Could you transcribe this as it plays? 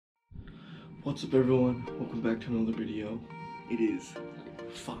What's up everyone? Welcome back to another video. It is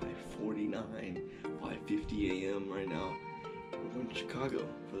 5:49, 5:50 a.m. right now. We're going to Chicago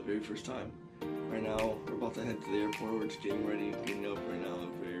for the very first time. Right now, we're about to head to the airport. We're just getting ready, getting up right now.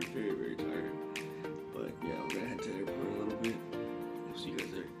 I'm very tired. But yeah, we're gonna head to the airport in a little bit. I'll see you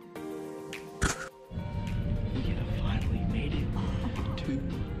guys there. We have finally made it to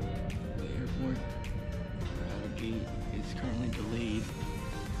the airport. Our gate is currently delayed.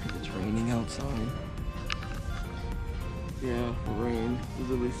 It's raining outside. Yeah, rain. It's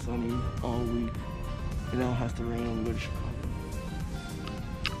literally sunny all week. And now it has to rain when we go to Chicago.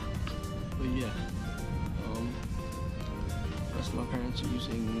 But yeah, the rest of my parents are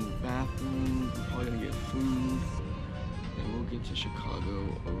using the bathroom. We're probably gonna get food. And we'll get to Chicago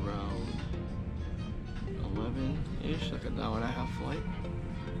around 11-ish, like an hour and a half flight.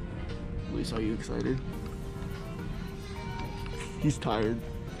 Luis, are you excited? He's tired.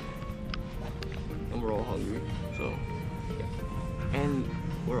 And we're all hungry, so. And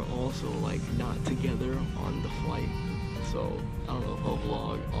we're also like not together on the flight, so I don't know if I'll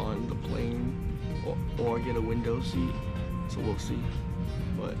vlog on the plane or get a window seat, so we'll see.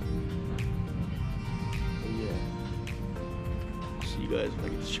 But yeah, I'll see you guys when I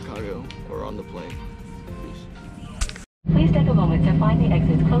get to Chicago or on the plane. Peace. Please take a moment to find the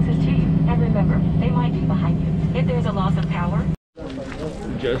exits closest to you, and remember, they might be behind you. If there's a loss of power,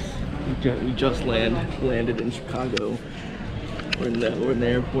 we just landed in Chicago. We're in the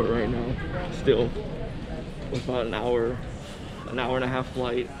airport right now. Still, with about an hour and a half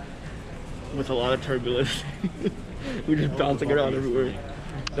flight, with a lot of turbulence. We're just bouncing around everywhere.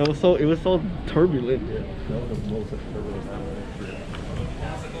 It was so turbulent. It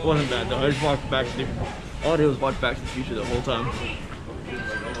wasn't bad though. I just walked back to all I did was watch Back to the Future the whole time.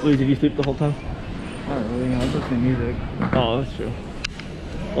 Louis, did you sleep the whole time? Not really, I was listening to music. Oh, that's true.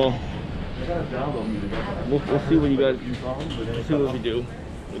 Well, we'll see what you guys, we'll see what we do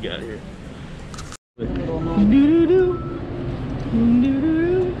when we get out of here.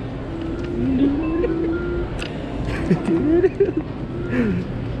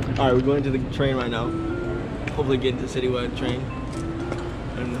 Alright, we're going to the train right now. Hopefully get into the citywide train.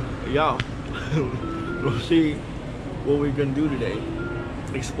 And yeah, we'll see what we're gonna do today.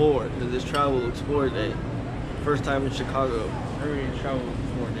 Explore, because it's travel explore day. First time in Chicago. Every day travel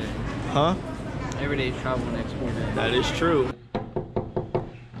explore day. Huh? Every day travel and explore day. That is true.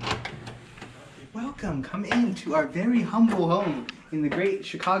 Welcome, come into our very humble home in the great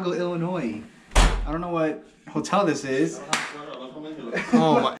Chicago, Illinois. I don't know what hotel this is.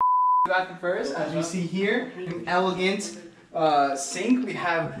 Oh my. Bathroom first, as you see here, an elegant sink. We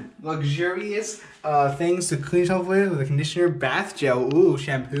have luxurious things to clean yourself with a conditioner, bath gel, ooh,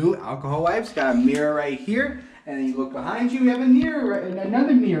 shampoo, alcohol wipes. Got a mirror right here. And then you look behind you, we have a mirror,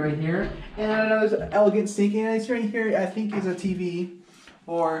 another mirror right here, and another elegant sink. And it's right here, I think, is a TV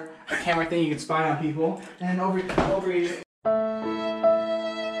or a camera thing you can spy on people. And over here,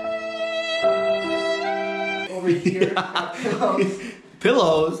 pillows.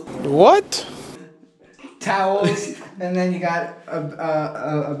 Pillows? What? Towels, and then you got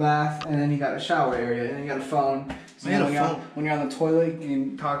a bath, and then you got a shower area, and then you got a phone. So when you're on the toilet, you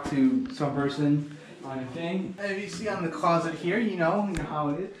can talk to some person on a thing. And if you see on the closet here, you know how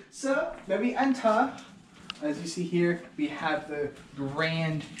it is. So, then we enter. As you see here, we have the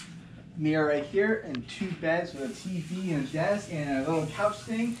grand mirror right here, and two beds with a TV and a desk and a little couch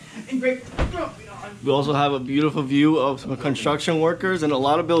thing. And great. We also have a beautiful view of some construction workers and a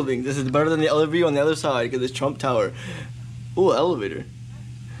lot of buildings. This is better than the other view on the other side because it's Trump Tower. Ooh, elevator.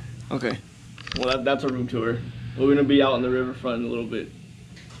 Okay. Well, that's a room tour. We're gonna be out on the riverfront in a little bit.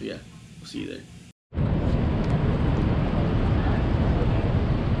 So yeah, we'll see you there.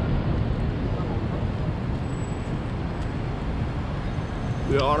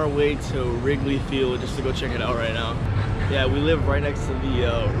 We're on our way to Wrigley Field just to go check it out right now. Yeah, we live right next to the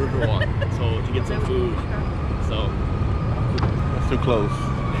Riverwalk, so to get some food. So that's too close.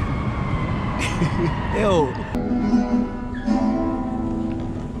 Ew.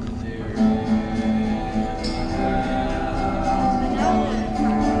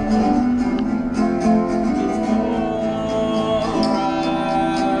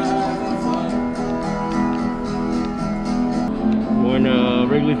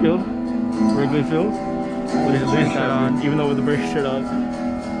 Wrigley Field? Wrigley Field? With his shirt on, even though with the brake shirt on.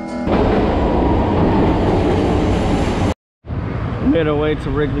 We made our way to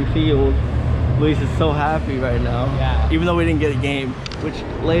Wrigley Field. Luis is so happy right now. Yeah. Even though we didn't get a game, which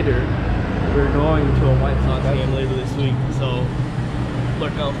later, we're going to a White Sox game later this week, so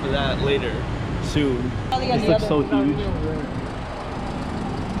look out for that later, soon. This looks so huge.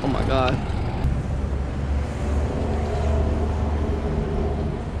 Oh my god.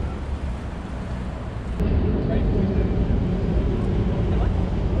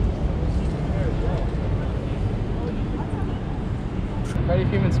 Freddie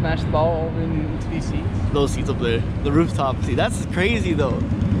Freeman smashed the ball over into these seats. Those seats up there, the rooftop seat. That's crazy though.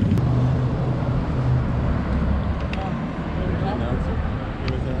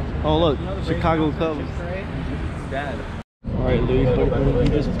 Oh look, Chicago Cubs. Dad. All right, Luis,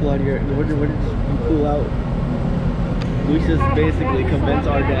 you just pull out your. What did you pull out? Luis just basically convinced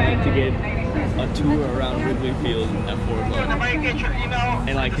our dad to get a tour around Wrigley Field at 4 o'clock.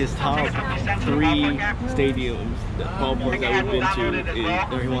 And like his top 3 stadiums, the ballparks that we've been to,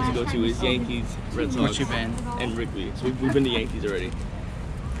 is, or he wants to go to, is Yankees, Red Sox, and Wrigley. So we've been to Yankees already.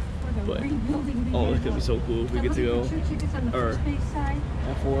 But oh, it's gonna be so cool if we get to go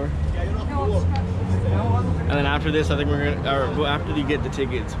at 4. And then after this, I think we're gonna, or well, after you get the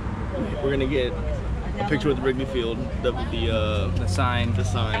tickets, we're gonna get a picture with Wrigley Field, the sign. The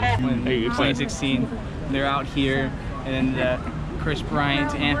sign. When 2016, they're out here, and Chris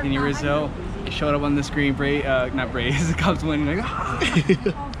Bryant, Anthony Rizzo showed up on the screen. Not Braves, the Cubs winning. Like,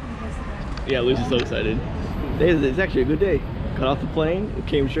 yeah, Luis is so excited. It's actually a good day. Got off the plane,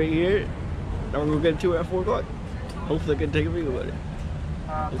 came straight here. Now we're gonna get a tour at 4 o'clock. Hopefully I can take a video about it.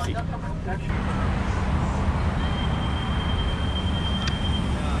 We'll see.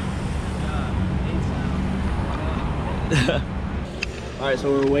 Alright,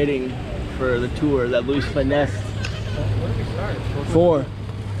 so we're waiting for the tour that Luis finessed. Where did we start? 4.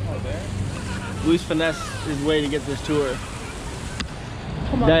 Luis finessed his way to get this tour.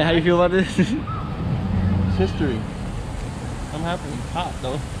 Dad, how do you feel about this? It's history. I'm happy. Hot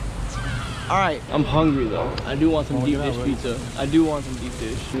though. Alright, I'm hungry though. I do want some deep dish pizza. I do want some deep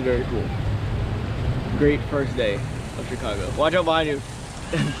dish. It's very cool. Great first day of Chicago. Watch out behind you.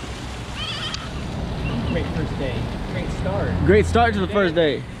 Great first day. Great start. Great start to the first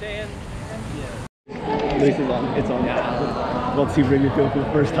day. Dan. This is on. It's on. About to see Wrigley Field for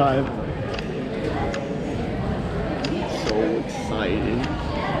the first time. So excited.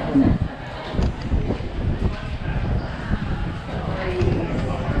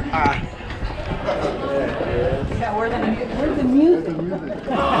 Yeah, where's the music?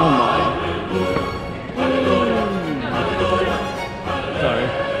 Oh my. Sorry.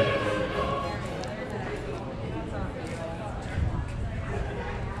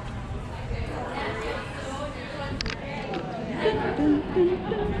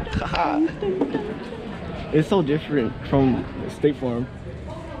 It's so different from State Farm.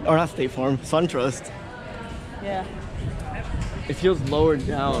 Or not State Farm, SunTrust. Yeah. It feels lower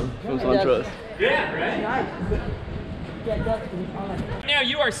down from SunTrust. Yeah, right? Now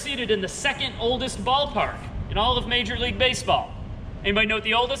you are seated in the second oldest ballpark in all of Major League Baseball. Anybody know what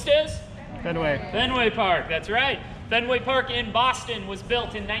the oldest is? Fenway Park, that's right. Fenway Park in Boston was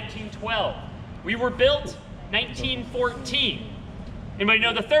built in 1912. We were built 1914. Anybody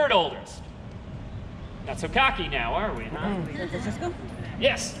know the third oldest? Not so cocky now, are we, huh? San Francisco?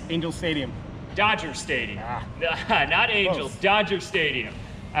 Yes. Angel Stadium. Dodger Stadium. Not Angels, Dodger Stadium.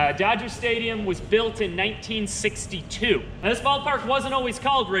 Dodger Stadium was built in 1962. Now, this ballpark wasn't always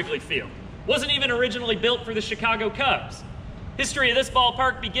called Wrigley Field. Wasn't even originally built for the Chicago Cubs. History of this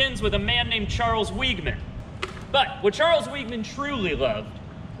ballpark begins with a man named Charles Weigman. But what Charles Weigman truly loved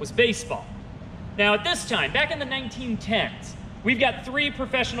was baseball. Now at this time, back in the 1910s, we've got 3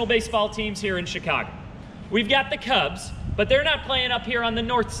 professional baseball teams here in Chicago. We've got the Cubs, but they're not playing up here on the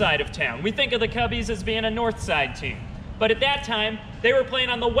north side of town. We think of the Cubbies as being a north side team. But at that time, they were playing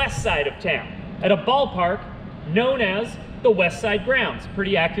on the west side of town at a ballpark known as the West Side Grounds.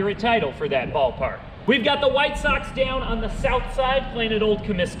 Pretty accurate title for that ballpark. We've got the White Sox down on the south side playing at Old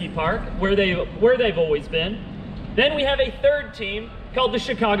Comiskey Park, where they've always been. Then we have a third team called the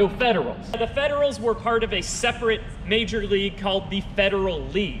Chicago Federals. The Federals were part of a separate major league called the Federal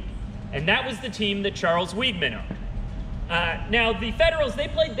League, and that was the team that Charles Weigman owned. Now, the Federals, they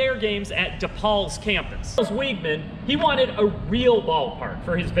played their games at DePaul's campus. Charles Weigman, he wanted a real ballpark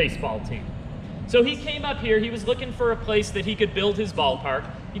for his baseball team. So he came up here, he was looking for a place that he could build his ballpark.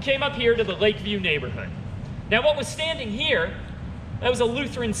 He came up here to the Lakeview neighborhood. Now, what was standing here, that was a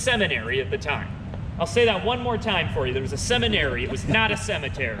Lutheran seminary at the time. I'll say that one more time for you. There was a seminary, it was not a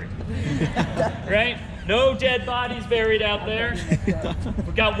cemetery. Right? No dead bodies buried out there.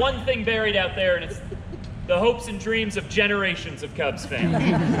 We've got one thing buried out there, and it's the hopes and dreams of generations of Cubs fans.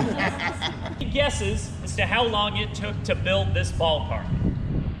 He guesses as to how long it took to build this ballpark.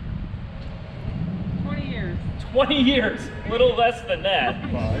 20 years. 20 years, a little less than that.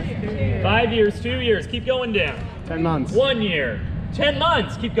 5 years, 2 years, keep going down. 10 months. 1 year, 10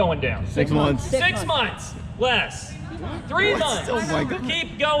 months, keep going down. 6 months. 6 months, less. 3 months, Oh my God.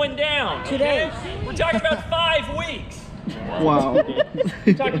 keep going down. Today. Okay? We're talking about 5 weeks. Wow.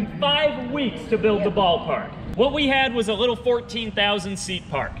 We're talking 5 weeks to build the ballpark. what we had was a little 14,000 seat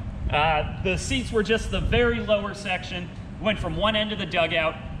park. The seats were just the very lower section, went from one end of the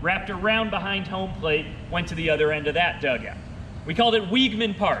dugout, wrapped around behind home plate, went to the other end of that dugout. We called it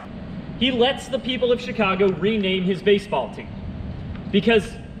Weigman Park. He lets the people of Chicago rename his baseball team.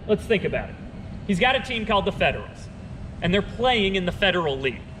 Because, let's think about it. He's got a team called the Federals, and they're playing in the Federal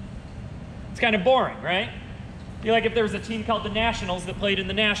League. It's kind of boring, right? You're like if there was a team called the Nationals that played in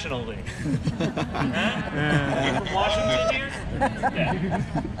the National League. Huh? You from Washington here? Yeah.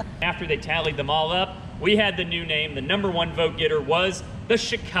 After they tallied them all up, we had the new name. The #1 vote getter was the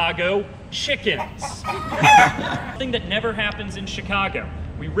Chicago Chickens. Something that never happens in Chicago.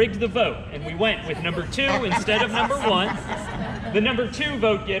 We rigged the vote, and we went with #2 instead of #1. The #2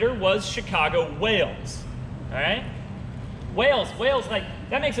 vote getter was Chicago Whales. All right? Whales, like,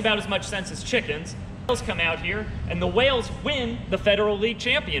 that makes about as much sense as chickens. Whales come out here, and the Whales win the Federal League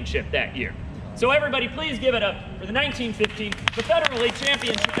Championship that year. So everybody, please give it up for the 1915, the Federal League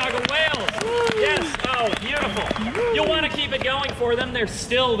champion Chicago Whales. Yes, oh, beautiful. You'll want to keep it going for them. They're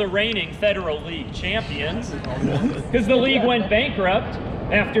still the reigning Federal League champions because the league went bankrupt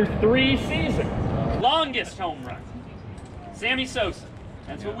after 3 seasons. Longest home run, Sammy Sosa.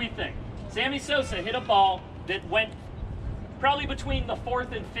 That's what we think. Sammy Sosa hit a ball that went probably between the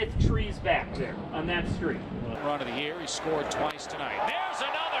 4th and 5th trees back there on that street. Run of the year, he scored twice tonight. There's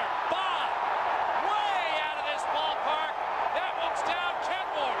another bomb! Way out of this ballpark. That one's down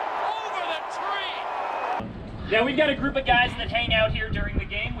Kenmore, over the tree! Now we've got a group of guys that hang out here during the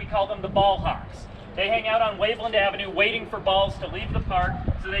game. We call them the Ball Hawks. They hang out on Waveland Avenue waiting for balls to leave the park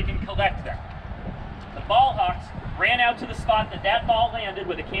so they can collect them. The Ball Hawks ran out to the spot that ball landed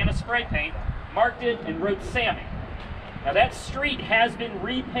with a can of spray paint, marked it, and wrote Sammy. Now that street has been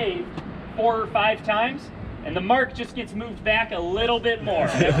repaved 4 or 5 times, and the mark just gets moved back a little bit more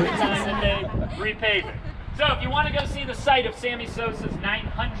every time that they repave it. So if you want to go see the site of Sammy Sosa's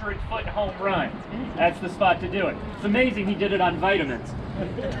 900-foot home run, that's the spot to do it. It's amazing he did it on vitamins.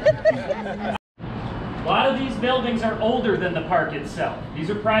 A lot of these buildings are older than the park itself.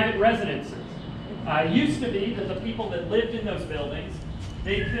 These are private residences. It used to be that the people that lived in those buildings,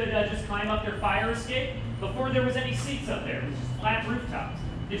 they could just climb up their fire escape before there was any seats up there. It was just flat rooftops.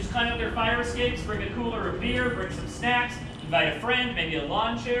 They just climb up their fire escapes, bring a cooler of beer, bring some snacks, invite a friend, maybe a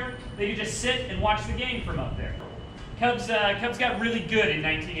lawn chair. They could just sit and watch the game from up there. Cubs got really good in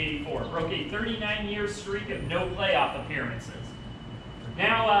 1984, broke a 39-year streak of no playoff appearances.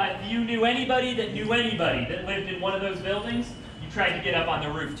 Now, if you knew anybody that lived in one of those buildings, you tried to get up on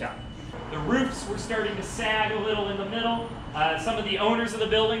the rooftop. The roofs were starting to sag a little in the middle. Some of the owners of the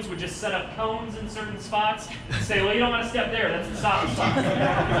buildings would just set up cones in certain spots and say, well, you don't want to step there, that's the soft spot.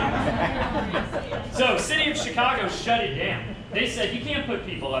 So, City of Chicago shut it down. They said, you can't put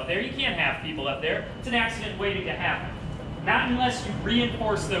people up there, you can't have people up there. It's an accident waiting to happen. Not unless you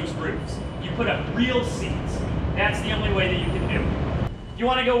reinforce those roofs. You put up real seats. That's the only way that you can do it. If you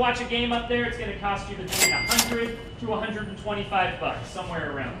want to go watch a game up there, it's going to cost you between $100 to $125,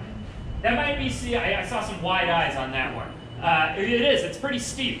 somewhere around there. That might be, see, I saw some wide eyes on that one. It's pretty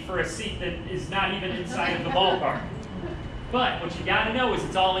steep for a seat that is not even inside of the ballpark. But what you gotta know is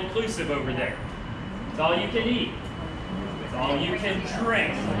it's all inclusive over there. It's all you can eat. It's all you can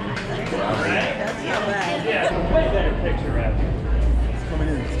drink. Right? Yeah, way better picture out here. It's coming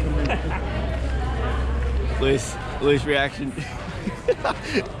in. Louis' reaction.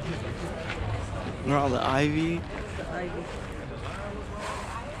 We're on the Ivy.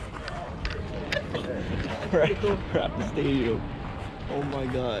 We're at the stadium. Oh my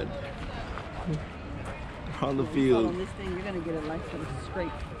God. We're on the field. On this thing, you're gonna get a nice little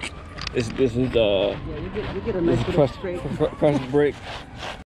scrape. This is you get a nice little scrape. Crust break.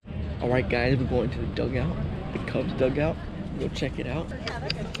 All right, guys, we're going to the dugout, the Cubs dugout. Go check it out.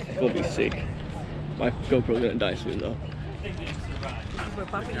 It's gonna be sick. My GoPro's gonna die soon though.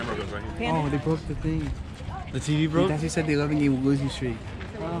 Oh, they broke the thing. The TV broke? That's what said the 11-game losing streak.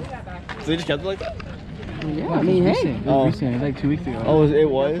 Wow. So they just kept it like that? Yeah, Well, I mean, it was hey. recent. It was recent. It was like 2 weeks ago. Oh, it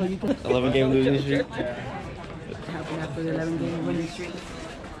was? 11-game losing streak? Happened after the 11-game winning streak.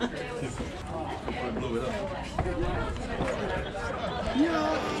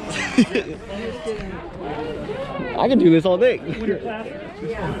 I can do this all day.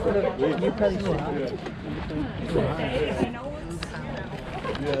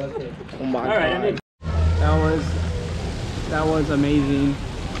 Oh my God. That was amazing.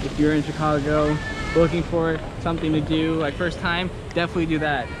 If you're in Chicago looking for something to do, like first time, definitely do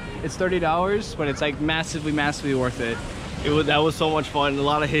that. It's $30, but it's like massively worth it. That was so much fun. A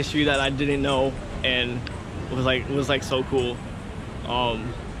lot of history that I didn't know, and it was like so cool.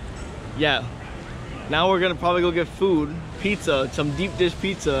 Yeah, Now we're gonna probably go get food, pizza, some deep dish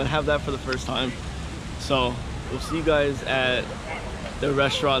pizza, have that for the first time. So we'll see you guys at the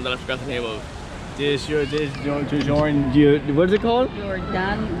restaurant that I forgot the name of. What is it called?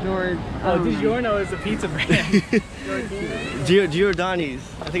 DiGiorno is a pizza brand. Giordani's.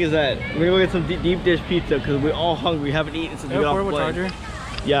 I think it's that. We're gonna go get some deep dish pizza because we're all hungry. We haven't eaten since we got off the plane. Charger?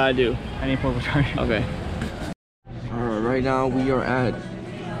 Yeah, I do. I need a portable charger. Okay. Alright, right now we are at,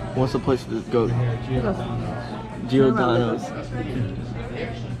 what's the place to go? Giordano's.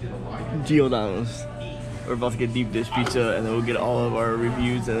 We're about to get deep dish pizza and then we'll get all of our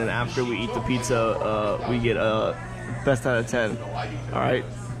reviews, and then after we eat the pizza, we get a best out of 10. Alright?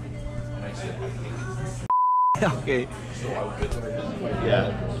 Okay.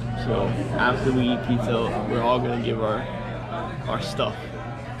 Yeah. So after we eat pizza, we're all gonna give our stuff.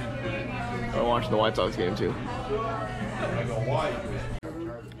 I'm watching the White Sox game too.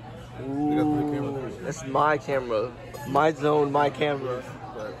 Ooh, that's my camera. My zone, my camera.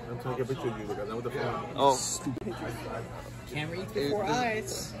 I'm trying to get a picture of you, look, with the phone. Oh. Camera eats before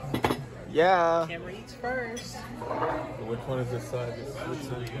eyes. Yeah. Camera eats first. Which one is this side?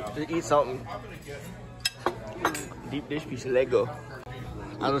 Just eat something. Deep dish pizza, Lego.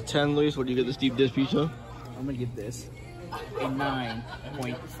 Out of 10, Luis, what do you get this deep dish pizza? I'm gonna give this a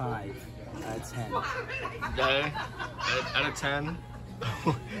 9.5 out of 10. Okay. Out of 10?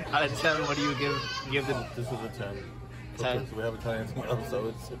 Out of 10, what do you give the... This is a 10. 10? So we haven't tried anything else, so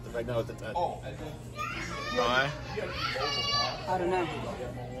it's, right now it's a 10. Why? I don't know.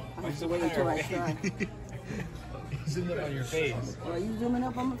 I have to wait until I try. Zoom it on your face. Why are you zooming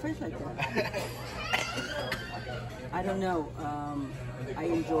up on my face like that? I don't know. I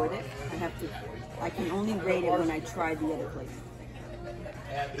enjoyed it. I can only rate it when I try the other place.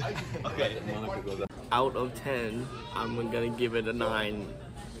 Okay. Out of 10, I'm gonna give it a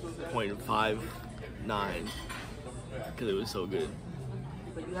 9.59 because it was so good.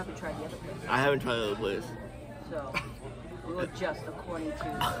 But you haven't tried the other place. I haven't tried the other place. So we'll adjust according to.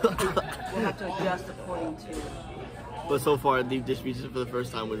 We'll have to adjust according to. But so far, deep dish pizza for the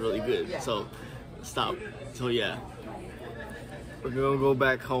first time was really good. Yeah. So stop. So yeah, we're gonna go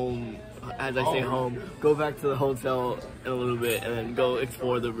back home. As I say home, go back to the hotel in a little bit and then go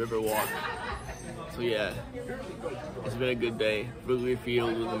explore the river walk. So yeah, it's been a good day. Wrigley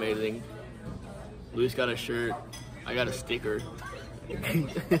Field was amazing. Luis got a shirt. I got a sticker.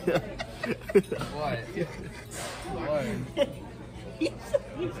 What? What? He's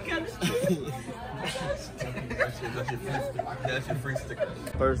got a sticker. That's your free sticker.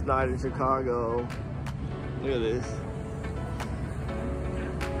 First night in Chicago. Look at this.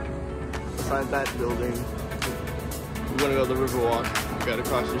 Beside that building, we're gonna go to the Riverwalk. We gotta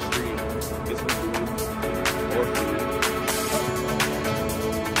cross the street, get some food, more food.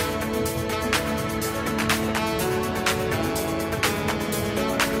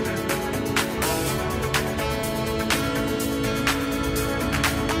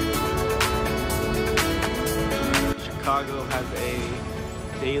 Chicago has a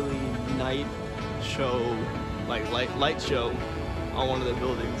daily night show, like light show on one of the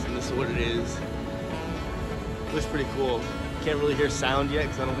buildings, and this is what it is. It looks pretty cool. Can't really hear sound yet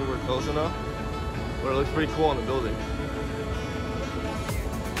because I don't think we're close enough, but it looks pretty cool on the building.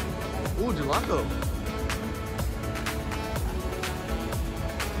 Ooh, gelato.